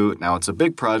in Vue. Now it's a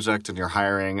big project and you're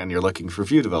hiring and you're looking for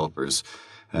Vue developers.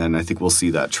 And I think we'll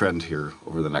see that trend here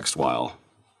over the next while.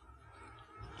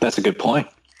 That's a good point.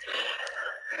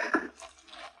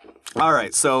 All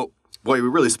right. So, boy, we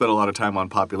really spent a lot of time on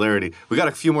popularity. We got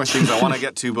a few more things I want to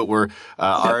get to, but we're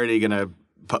already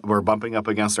we're bumping up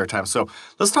against our time. So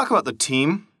let's talk about the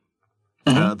team,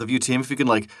 the Vue team. If you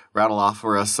can rattle off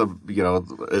for us some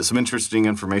interesting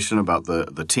information about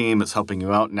the team that's helping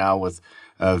you out now with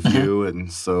Vue, and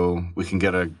so we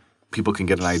can people can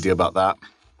get an idea about that.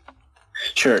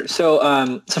 Sure. So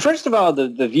first of all,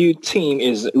 the Vue team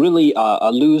is really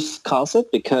a loose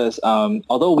concept because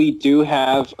although we do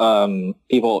have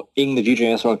people in the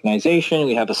Vue.js organization,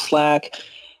 we have a Slack.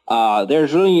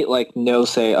 There's really no,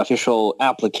 say, official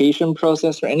application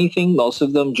process or anything. Most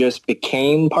of them just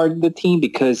became part of the team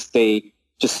because they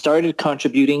just started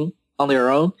contributing on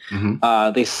their own.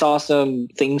 They saw some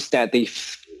things that they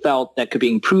felt that could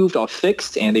be improved or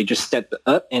fixed, and they just stepped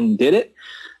up and did it.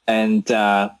 And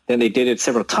then they did it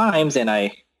several times, and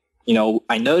I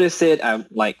noticed it. I'm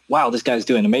like, wow, this guy's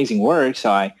doing amazing work.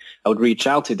 So I would reach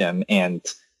out to them and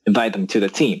invite them to the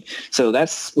team. So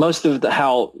that's most of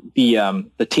how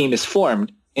the team is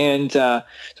formed. And so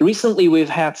recently we've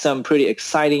had some pretty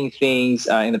exciting things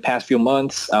in the past few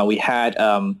months. We had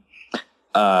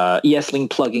ESLint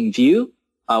plugin Vue,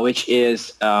 which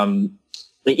is the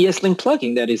ESLint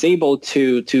plugin that is able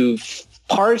to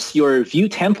parse your Vue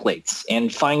templates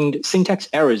and find syntax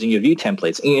errors in your Vue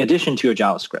templates in addition to your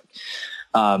JavaScript.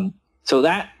 So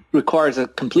that requires a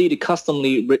completely custom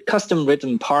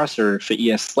written parser for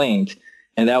ESLint,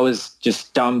 and that was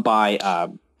just done by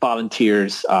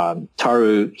volunteers.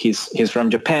 Taru, he's from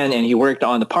Japan, and he worked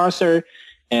on the parser,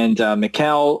 and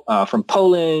Mikhail from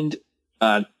Poland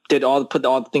put all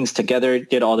the things together,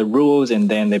 did all the rules, and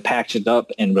then they packaged it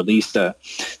up and released the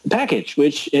package,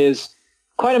 which is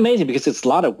quite amazing because it's a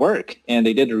lot of work, and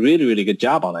they did a really, really good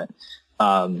job on it.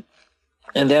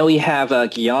 And then we have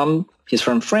Guillaume. He's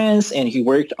from France, and he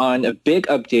worked on a big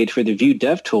update for the Vue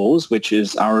DevTools, which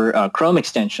is our Chrome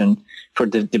extension for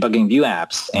debugging Vue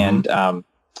apps. And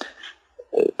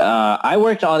I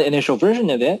worked on the initial version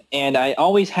of it, and I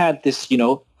always had this,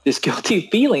 this guilty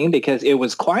feeling because it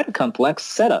was quite a complex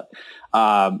setup.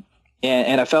 And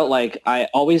I felt like I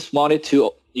always wanted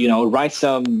to write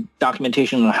some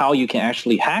documentation on how you can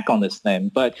actually hack on this thing.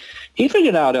 But he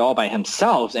figured out it all by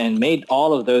himself and made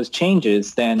all of those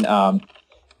changes.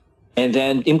 And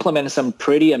then implemented some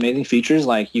pretty amazing features,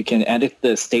 like you can edit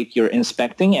the state you're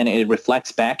inspecting and it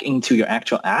reflects back into your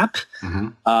actual app.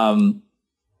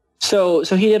 So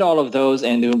he did all of those,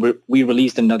 and we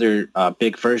released another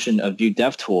big version of Vue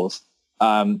DevTools.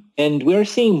 And we're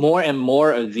seeing more and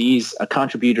more of these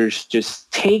contributors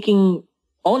just taking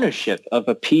ownership of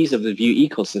a piece of the Vue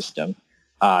ecosystem.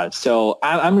 So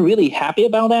I'm really happy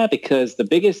about that, because the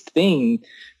biggest thing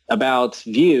about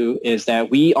Vue is that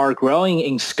we are growing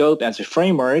in scope as a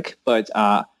framework, but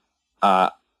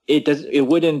it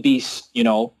wouldn't be,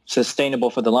 sustainable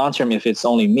for the long term if it's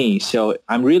only me. So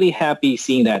I'm really happy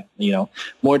seeing that,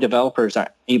 more developers are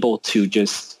able to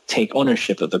just take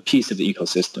ownership of a piece of the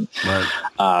ecosystem. Right.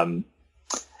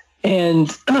 And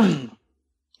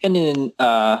then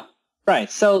right.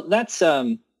 So that's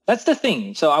the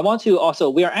thing. So I want to also,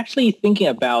 we are actually thinking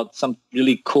about some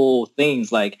really cool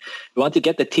things. Like we want to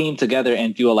get the team together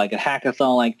and do a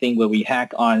hackathon thing where we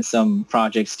hack on some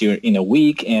projects in a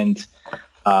week. And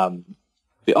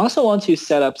we also want to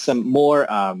set up some more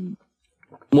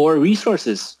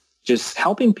resources, just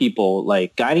helping people,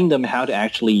 guiding them how to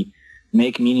actually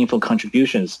make meaningful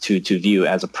contributions to Vue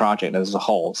as a project as a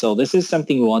whole. So this is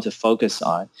something we want to focus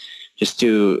on, just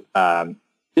to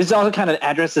this also kind of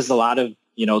addresses a lot of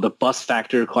the bus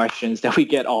factor questions that we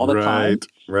get all the time.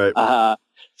 Right.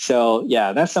 So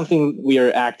yeah, that's something we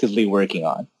are actively working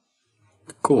on.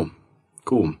 Cool.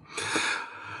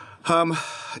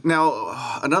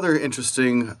 Now, another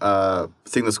interesting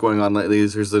thing that's going on lately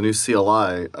is there's the new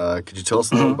CLI. Could you tell us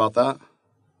a little about that?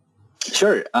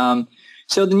 Sure.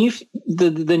 So the new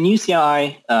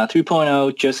CLI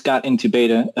 3.0 just got into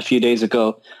beta a few days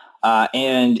ago,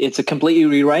 and it's a completely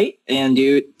rewrite. And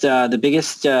the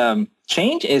biggest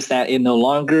change is that it no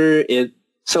longer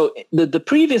So the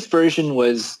previous version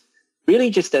was really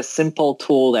just a simple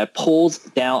tool that pulls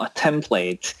down a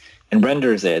template and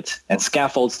renders it and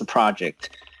scaffolds the project.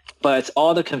 But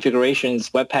all the configurations,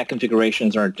 Webpack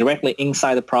configurations, are directly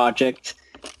inside the project,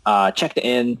 checked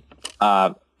in,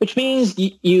 which means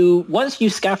once you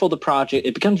scaffold the project,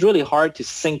 it becomes really hard to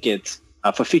sync it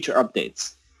for future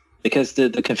updates, because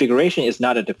the configuration is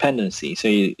not a dependency. So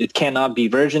it cannot be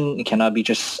versioned, it cannot be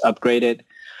just upgraded.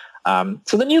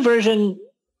 So the new version,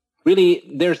 really,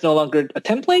 there's no longer a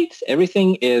template.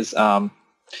 Everything is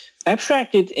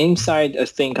abstracted inside a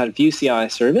thing called Vue CLI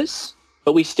service,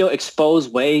 but we still expose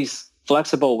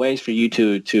flexible ways for you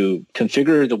to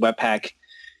configure the Webpack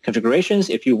configurations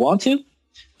if you want to.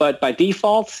 But by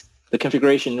default, the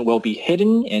configuration will be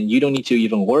hidden, and you don't need to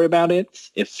even worry about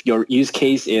it if your use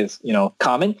case is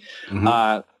common.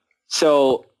 Mm-hmm.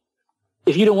 So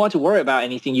if you don't want to worry about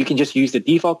anything, you can just use the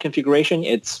default configuration.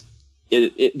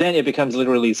 Then it becomes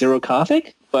literally zero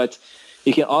config, but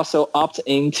you can also opt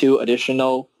into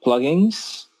additional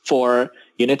plugins for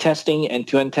unit testing,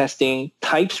 end-to-end testing,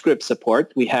 TypeScript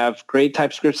support. We have great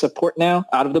TypeScript support now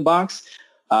out of the box.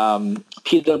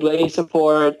 PWA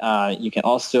support. You can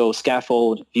also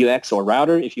scaffold Vuex or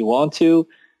Router if you want to.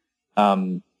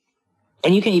 And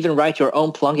you can even write your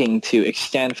own plugin to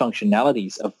extend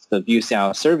functionalities of the Vue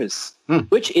CLI service,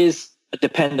 which is a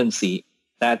dependency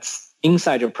that's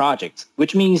inside your project,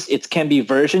 which means it can be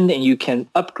versioned and you can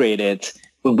upgrade it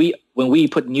when we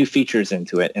put new features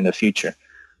into it in the future.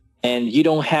 And you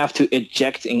don't have to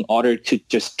eject in order to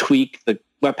just tweak the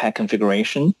Webpack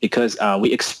configuration, because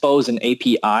we expose an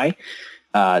API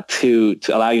to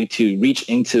allow you to reach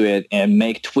into it and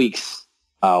make tweaks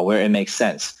where it makes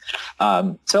sense.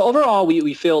 So overall,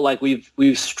 we feel like we've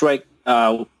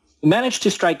managed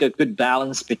to strike a good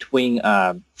balance between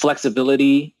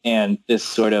flexibility and this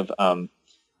sort of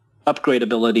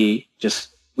upgradability.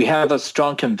 Just we have a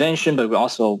strong convention, but we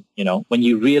also, when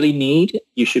you really need,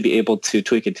 you should be able to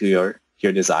tweak it to your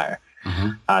desire.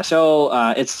 Mm-hmm. So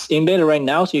it's in beta right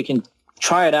now, so you can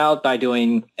try it out by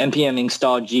doing npm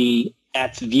install g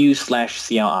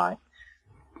 @vue/CLI.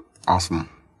 Awesome.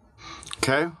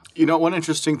 Okay. One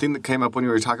interesting thing that came up when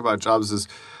you were talking about jobs is,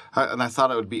 and I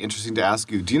thought it would be interesting to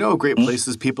ask you, do you know great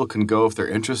places people can go if they're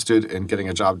interested in getting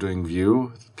a job doing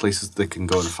Vue, places they can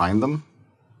go and find them?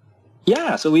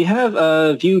 Yeah, so we have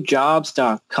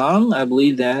vuejobs.com. I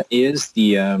believe that is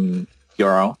the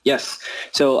URL. Yes.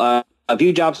 So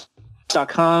vuejobs.com,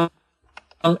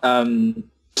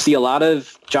 see a lot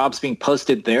of jobs being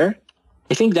posted there.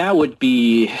 I think that would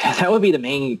be the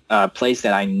main place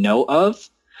that I know of.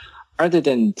 Other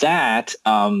than that,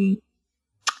 I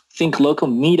think local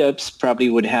meetups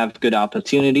probably would have good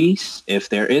opportunities if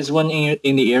there is one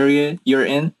in the area you're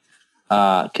in.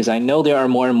 Because I know there are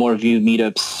more and more Vue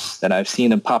meetups that I've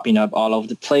seen them popping up all over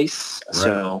the place. Right.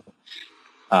 So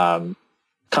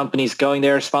companies going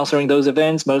there sponsoring those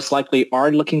events most likely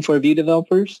are looking for Vue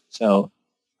developers. So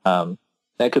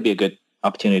that could be a good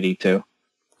opportunity too.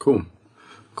 Cool.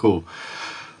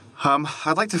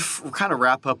 I'd like to kind of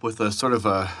wrap up with a sort of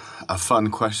a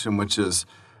fun question, which is,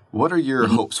 what are your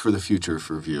hopes for the future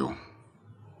for Vue?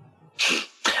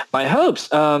 My hopes.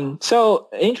 So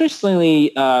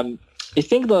interestingly, I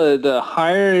think the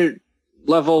higher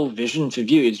level vision to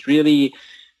view is really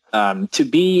to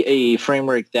be a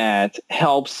framework that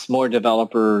helps more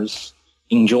developers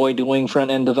enjoy doing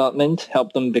front-end development,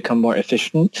 help them become more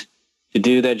efficient to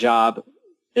do their job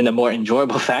in a more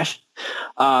enjoyable fashion.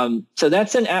 So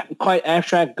that's an quite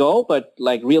abstract goal, but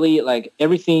like really like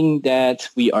everything that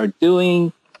we are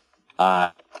doing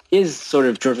is sort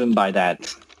of driven by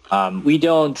that. We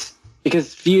don't,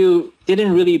 because Vue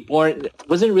wasn't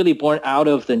really born out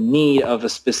of the need of a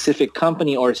specific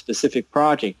company or a specific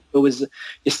project.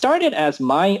 It started as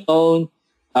my own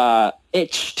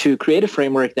itch to create a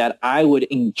framework that I would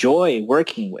enjoy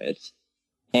working with.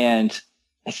 And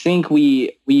I think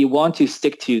we want to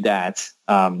stick to that,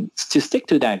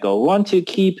 goal. We want to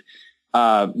keep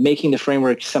making the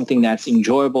framework something that's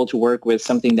enjoyable to work with,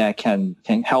 something that can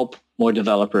help more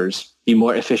developers be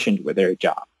more efficient with their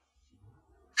job.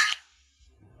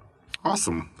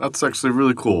 Awesome. That's actually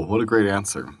really cool. What a great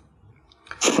answer.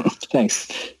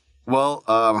 Thanks. Well,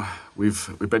 we've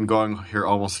been going here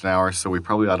almost an hour, so we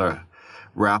probably ought to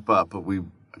wrap up. But we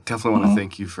definitely want to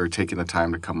thank you for taking the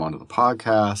time to come onto the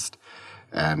podcast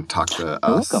and talk to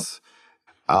us.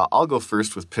 I'll go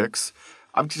first with picks.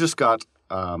 I've just got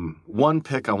one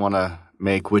pick I want to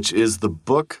make, which is the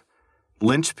book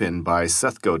Linchpin by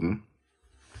Seth Godin.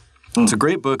 It's a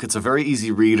great book. It's a very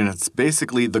easy read, and it's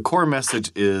basically the core message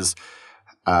is,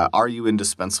 are you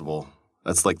indispensable?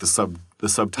 That's like the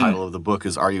subtitle of the book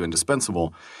is, Are You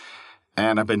Indispensable?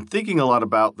 And I've been thinking a lot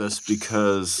about this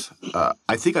because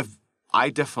I think I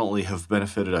definitely have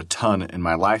benefited a ton in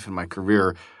my life and my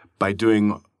career by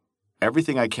doing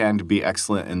everything I can to be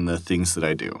excellent in the things that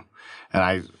I do. And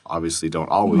I obviously don't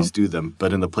always do them,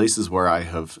 but in the places where I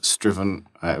have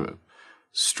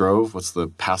strove, what's the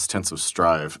past tense of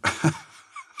strive?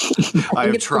 I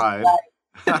have tried.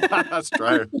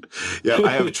 Strive. Yeah,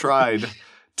 I have tried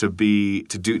to be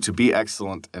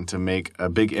excellent and to make a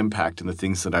big impact in the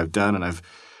things that I've done, and I've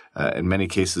in many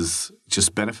cases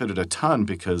just benefited a ton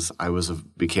because I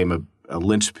became a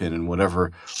linchpin in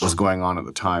whatever was going on at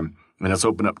the time. And it's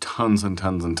opened up tons and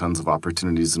tons and tons of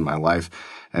opportunities in my life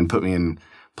and put me in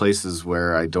places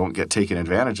where I don't get taken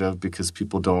advantage of because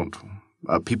people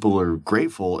are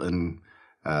grateful and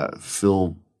get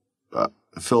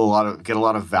a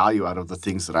lot of value out of the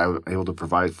things that I'm able to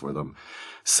provide for them.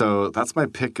 So that's my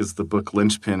pick, is the book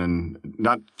Linchpin, and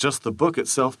not just the book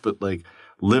itself, but like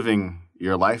living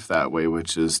your life that way,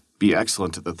 which is be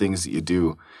excellent at the things that you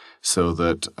do so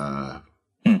that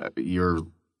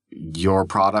your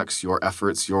products, your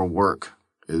efforts, your work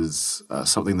is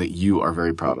something that you are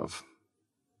very proud of.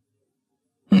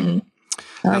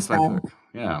 That's my pick.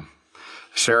 Yeah.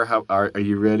 Cher, are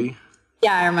you ready?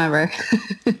 Yeah, I remember.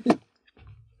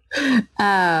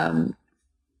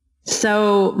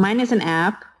 So mine is an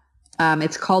app.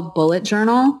 It's called Bullet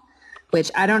Journal,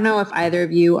 which I don't know if either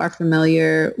of you are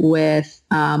familiar with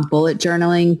bullet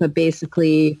journaling, but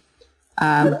basically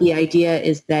the idea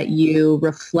is that you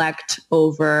reflect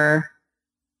over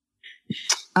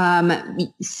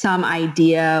some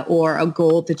idea or a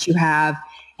goal that you have,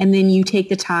 and then you take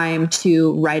the time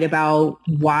to write about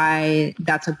why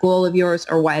that's a goal of yours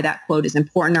or why that quote is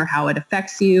important or how it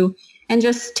affects you, and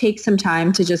just take some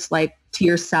time to just like to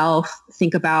yourself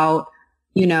think about,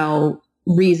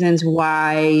 reasons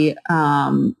why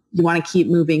you want to keep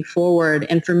moving forward.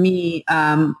 And for me,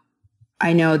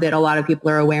 I know that a lot of people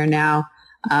are aware now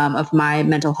of my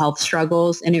mental health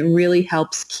struggles, and it really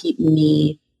helps keep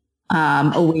me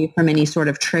away from any sort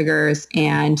of triggers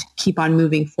and keep on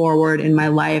moving forward in my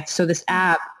life. So this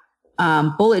app,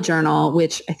 Bullet Journal,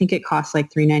 which I think it costs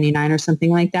like $3.99 or something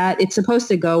like that. It's supposed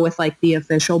to go with like the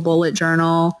official bullet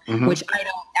journal, which I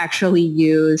don't actually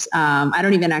use. I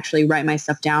don't even actually write my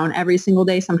stuff down every single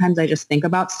day. Sometimes I just think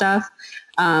about stuff.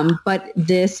 But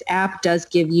this app does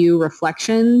give you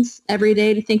reflections every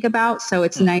day to think about. So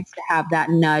it's nice to have that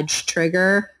nudge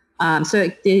trigger. So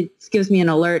it gives me an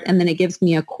alert, and then it gives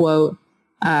me a quote.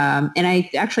 And I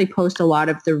actually post a lot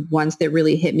of the ones that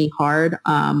really hit me hard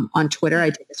on Twitter. I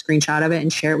take a screenshot of it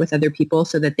and share it with other people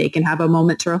so that they can have a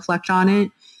moment to reflect on it.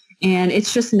 And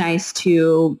it's just nice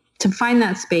to find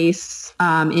that space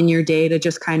in your day to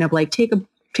just kind of like take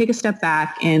a step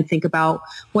back and think about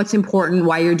what's important,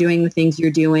 why you're doing the things you're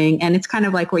doing. And it's kind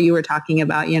of like what you were talking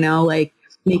about, like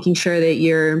making sure that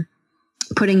you're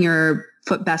putting your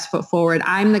best foot forward.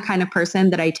 I'm the kind of person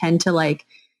that I tend to like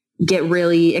get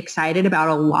really excited about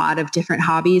a lot of different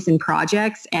hobbies and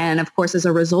projects. And of course, as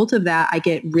a result of that, I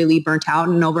get really burnt out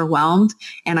and overwhelmed,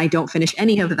 and I don't finish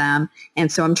any of them.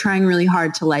 And so I'm trying really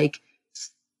hard to like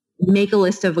make a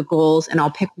list of goals and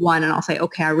I'll pick one and I'll say,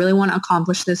 okay, I really want to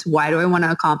accomplish this. Why do I want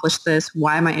to accomplish this?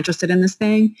 Why am I interested in this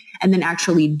thing? And then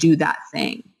actually do that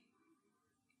thing.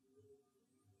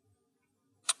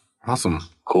 Awesome.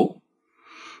 Cool.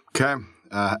 Okay.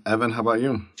 Evan, how about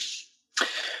you?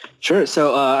 Sure.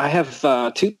 So I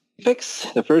have 2 picks.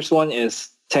 The first one is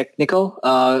technical.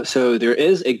 So there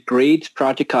is a great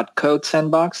project called Code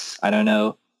Sandbox. I don't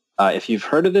know if you've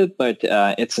heard of it, but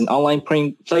it's an online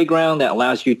playground that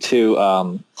allows you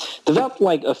to develop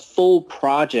like a full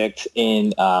project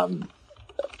in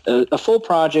a full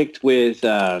project with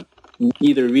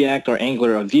either React or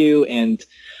Angular or Vue, and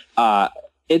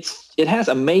it has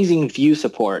amazing Vue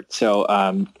support. So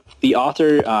the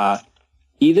author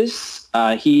Edis,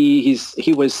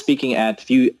 he was speaking at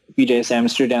Vue.js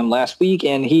Amsterdam last week,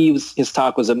 and his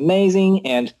talk was amazing.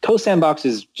 And Code Sandbox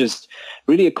is just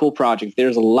really a cool project.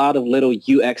 There's a lot of little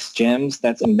UX gems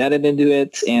that's embedded into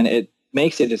it, and it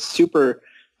makes it a super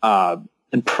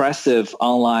impressive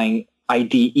online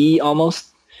IDE almost.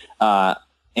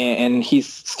 And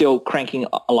he's still cranking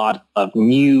a lot of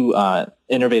new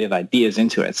innovative ideas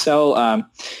into it. So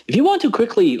if you want to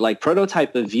quickly like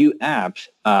prototype a Vue app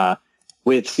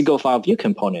with single file Vue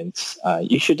components,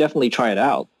 you should definitely try it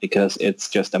out because it's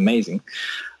just amazing.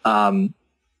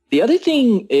 The other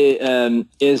thing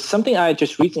is something I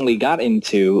just recently got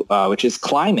into, which is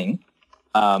climbing.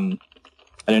 I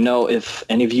don't know if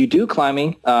any of you do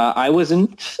climbing. I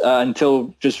wasn't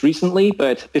until just recently,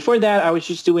 but before that, I was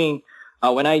just doing,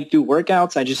 when I do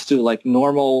workouts, I just do like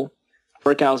normal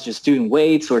workouts, just doing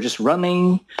weights or just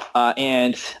running.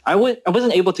 And I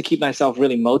wasn't able to keep myself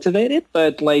really motivated,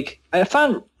 but like I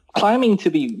found climbing to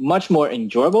be much more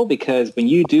enjoyable because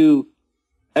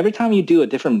every time you do a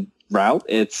different route,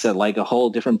 it's like a whole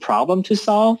different problem to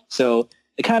solve. So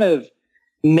it kind of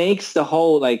makes the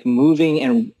whole like moving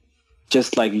and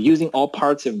just like using all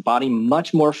parts of your body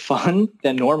much more fun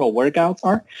than normal workouts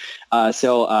are.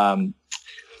 So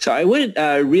I would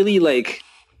really like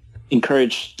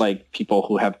encourage like people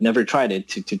who have never tried it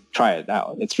to try it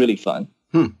out. It's really fun.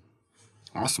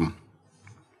 Awesome.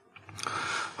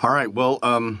 All right. Well,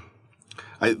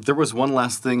 there was one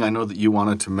last thing I know that you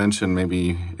wanted to mention.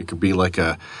 Maybe it could be like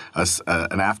an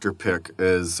after pick.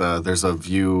 Is there's a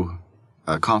Vue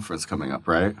conference coming up,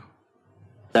 right?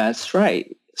 That's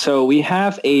right. So we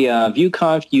have a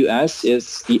VueConf US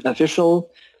is the official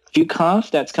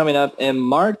VueConf that's coming up in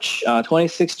March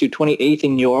 26th to 28th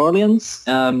in New Orleans.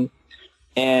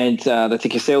 And the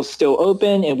ticket sales still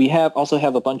open, and we also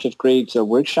have a bunch of great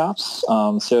workshops.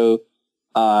 So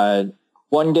 1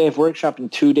 day of workshop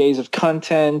and 2 days of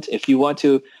content. If you want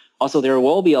to, also there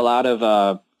will be a lot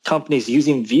of companies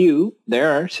using Vue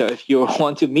there. So if you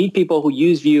want to meet people who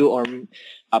use Vue or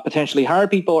potentially hire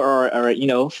people or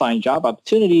find job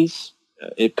opportunities,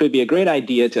 it could be a great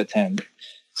idea to attend.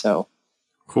 So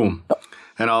cool.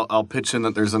 And I'll pitch in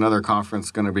that there's another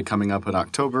conference going to be coming up in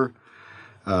October,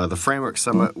 the Framework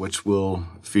Summit, which will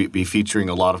be featuring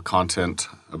a lot of content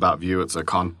about Vue. It's a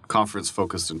conference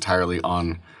focused entirely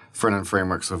on front-end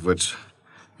frameworks, of which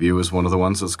Vue is one of the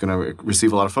ones that's going to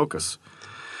receive a lot of focus.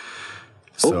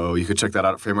 So you could check that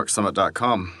out at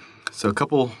frameworksummit.com. So a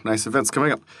couple nice events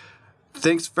coming up.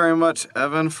 Thanks very much,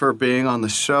 Evan, for being on the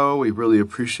show. We really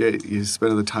appreciate you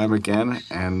spending the time again,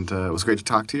 and it was great to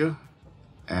talk to you.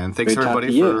 And thanks,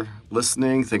 everybody, for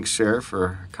listening. Thanks, Cher,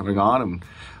 for coming on, and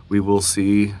we will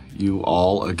see you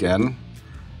all again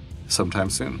sometime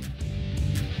soon.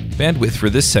 Bandwidth for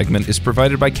this segment is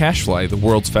provided by CacheFly, the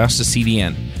world's fastest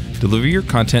CDN. Deliver your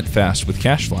content fast with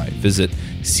CacheFly. Visit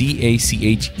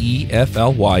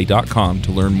CACHEFLY.com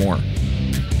to learn more.